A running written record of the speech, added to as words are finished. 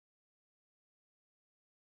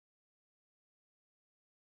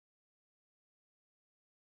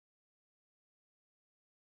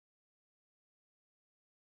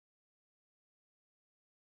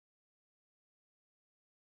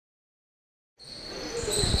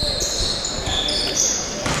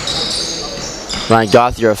Ryan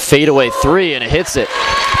Gauthier, a fadeaway three, and it hits it.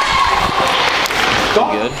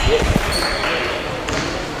 Good.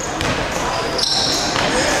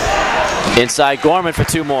 Inside Gorman for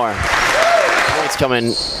two more. Points coming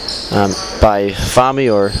by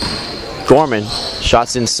Fami or Gorman.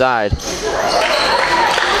 Shots inside.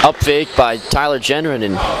 Up fake by Tyler Gendron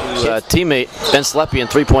and teammate Ben Slepian.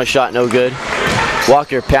 Three-point shot, no good.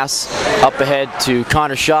 Walker pass up ahead to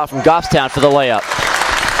Connor Shaw from Goffstown for the layup.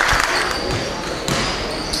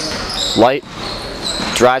 Light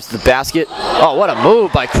drives to the basket. Oh, what a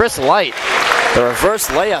move by Chris Light. The reverse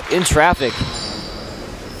layup in traffic.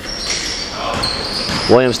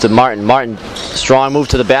 Williams to Martin. Martin, strong move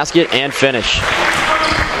to the basket and finish.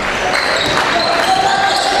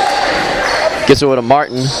 Gets over to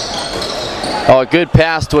Martin. Oh, a good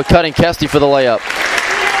pass to a cutting Kesty for the layup.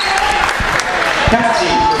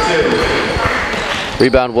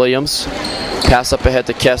 Rebound Williams. Pass up ahead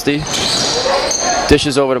to Kesty.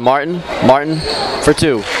 Dishes over to Martin. Martin for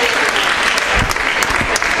two.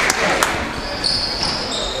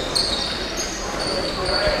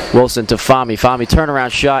 Wilson to Fami. Fami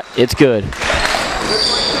turnaround shot. It's good.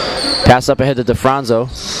 Pass up ahead to DeFranzo.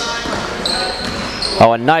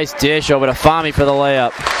 Oh, a nice dish over to Fami for the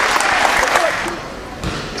layup.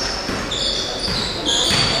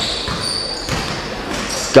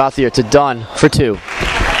 Gauthier to Dunn for two.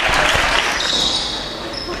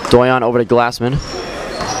 Doyon over to Glassman.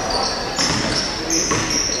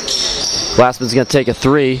 Glassman's going to take a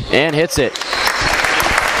three and hits it.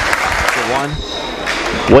 For one.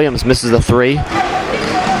 Williams misses the three.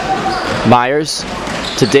 Myers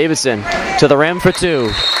to Davidson. To the rim for two.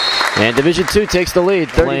 And Division II takes the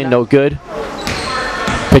lead. Lane, no good.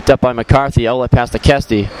 Picked up by McCarthy. Outlet pass to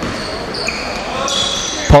Kesty.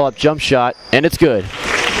 Pull-up jump shot, and it's good.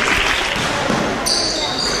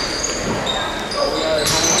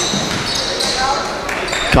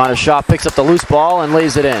 Connor Shaw picks up the loose ball and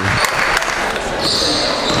lays it in.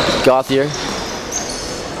 Gauthier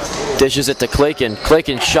dishes it to Clayton.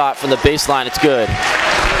 Clayton shot from the baseline. It's good.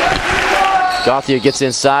 Gauthier gets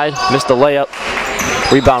inside. Missed the layup.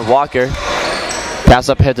 Rebound Walker. Pass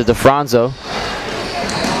up ahead to DeFranzo.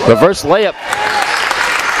 Reverse layup.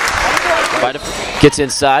 Gets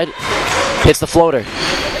inside. Hits the floater. 13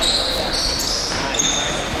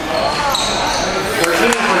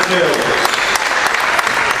 for two.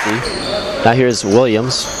 Now here's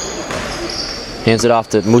Williams. Hands it off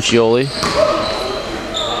to Muccioli.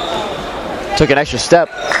 Took an extra step,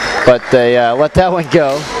 but they let that one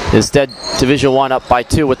go. Instead, Division I up by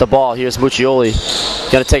two with the ball. Here's Muccioli.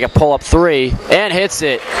 Going to take a pull-up three and hits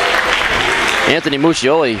it. Anthony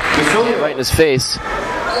Muccioli right in his face.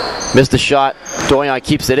 Missed the shot. Doyon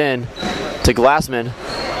keeps it in to Glassman.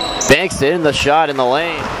 Banks it in the shot in the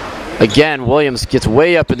lane. Again, Williams gets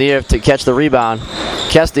way up in the air to catch the rebound.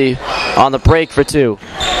 Kesty on the break for two.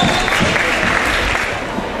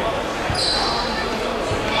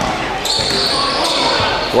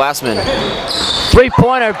 Glassman.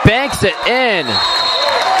 Three-pointer, banks it in.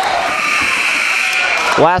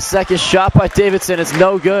 Last second shot by Davidson, it's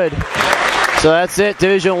no good. So that's it,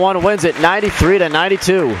 Division I wins it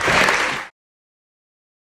 93-92.